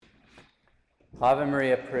Ave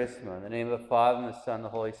Maria Purísima, in the name of the Father, and the Son, and the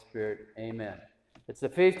Holy Spirit. Amen. It's the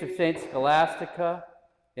feast of Saint Scholastica,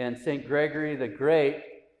 and Saint Gregory the Great,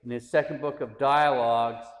 in his second book of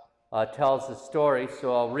Dialogues, tells the story,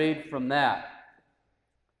 so I'll read from that.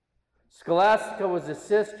 Scholastica was the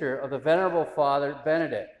sister of the Venerable Father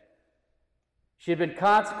Benedict. She had been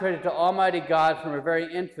consecrated to Almighty God from her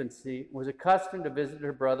very infancy and was accustomed to visit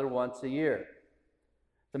her brother once a year.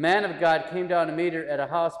 The man of God came down to meet her at a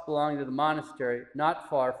house belonging to the monastery, not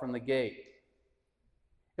far from the gate.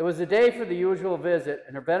 It was the day for the usual visit,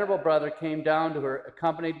 and her venerable brother came down to her,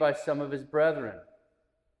 accompanied by some of his brethren.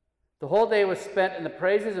 The whole day was spent in the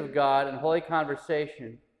praises of God and holy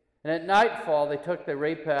conversation, and at nightfall they took their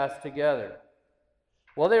repast together.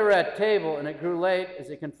 While they were at table, and it grew late, as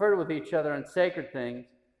they conferred with each other on sacred things,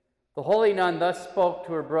 the holy nun thus spoke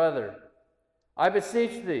to her brother, "I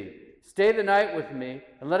beseech thee, stay the night with me,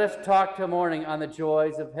 and let us talk till morning on the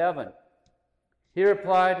joys of heaven." He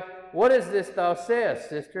replied, "What is this thou sayest,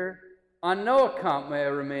 sister? On no account may I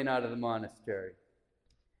remain out of the monastery."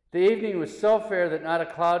 The evening was so fair that not a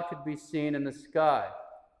cloud could be seen in the sky.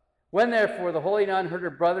 When, therefore, the holy nun heard her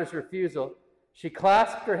brother's refusal, she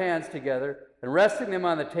clasped her hands together, and resting them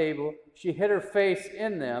on the table, she hid her face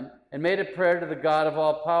in them and made a prayer to the God of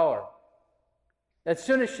all power. As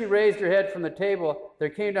soon as she raised her head from the table, there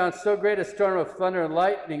came down so great a storm of thunder and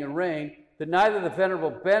lightning and rain that neither the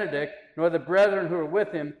venerable Benedict nor the brethren who were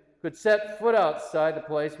with him could set foot outside the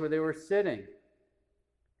place where they were sitting.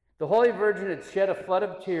 The Holy Virgin had shed a flood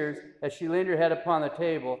of tears as she leaned her head upon the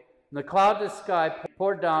table, and the cloudless sky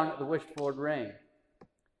poured down the wished-for rain.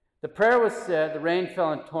 The prayer was said, the rain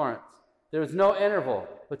fell in torrents. There was no interval,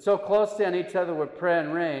 but so closely on each other were prayer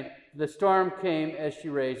and rain, that the storm came as she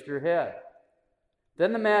raised her head.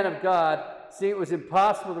 Then the man of God, seeing it was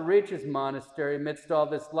impossible to reach his monastery amidst all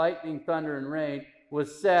this lightning, thunder, and rain,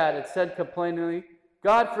 was sad and said complainingly,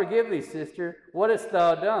 "God forgive thee, sister, what hast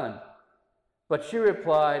thou done?" But she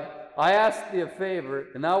replied, "I asked thee a favor,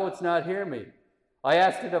 and thou wouldst not hear me. I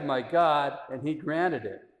asked it of my God, and he granted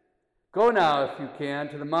it. Go now, if you can,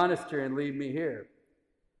 to the monastery and leave me here."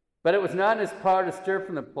 But it was not in his power to stir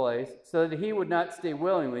from the place, so that he would not stay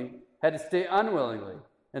willingly, had to stay unwillingly,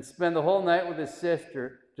 and spend the whole night with his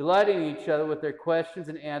sister, delighting in each other with their questions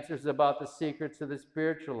and answers about the secrets of the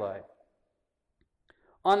spiritual life.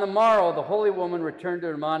 On the morrow, the holy woman returned to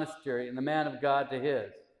her monastery, and the man of God to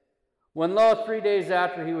his. When, lo, 3 days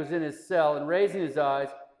after he was in his cell, and raising his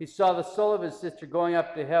eyes, he saw the soul of his sister going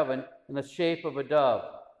up to heaven in the shape of a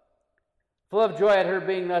dove. Full of joy at her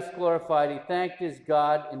being thus glorified, he thanked his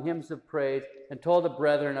God in hymns of praise, and told the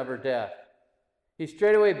brethren of her death. He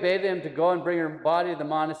straightway bade them to go and bring her body to the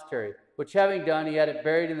monastery, which having done, he had it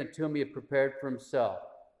buried in the tomb he had prepared for himself.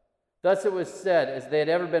 Thus it was said, as they had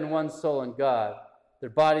ever been one soul in God,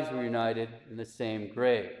 their bodies were united in the same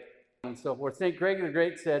grave. And so forth. St. Gregory the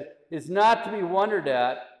Great said, "It is not to be wondered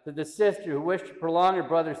at that the sister who wished to prolong her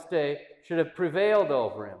brother's stay should have prevailed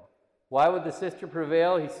over him." Why would the sister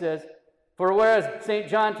prevail? He says, "For whereas St.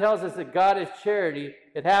 John tells us that God is charity,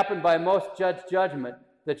 it happened by most just judgment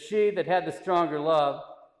that she that had the stronger love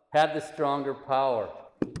had the stronger power."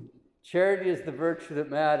 Charity is the virtue that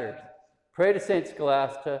matters. Pray to St.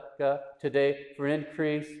 Scholastica today for an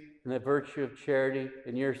increase in the virtue of charity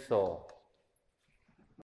in your soul.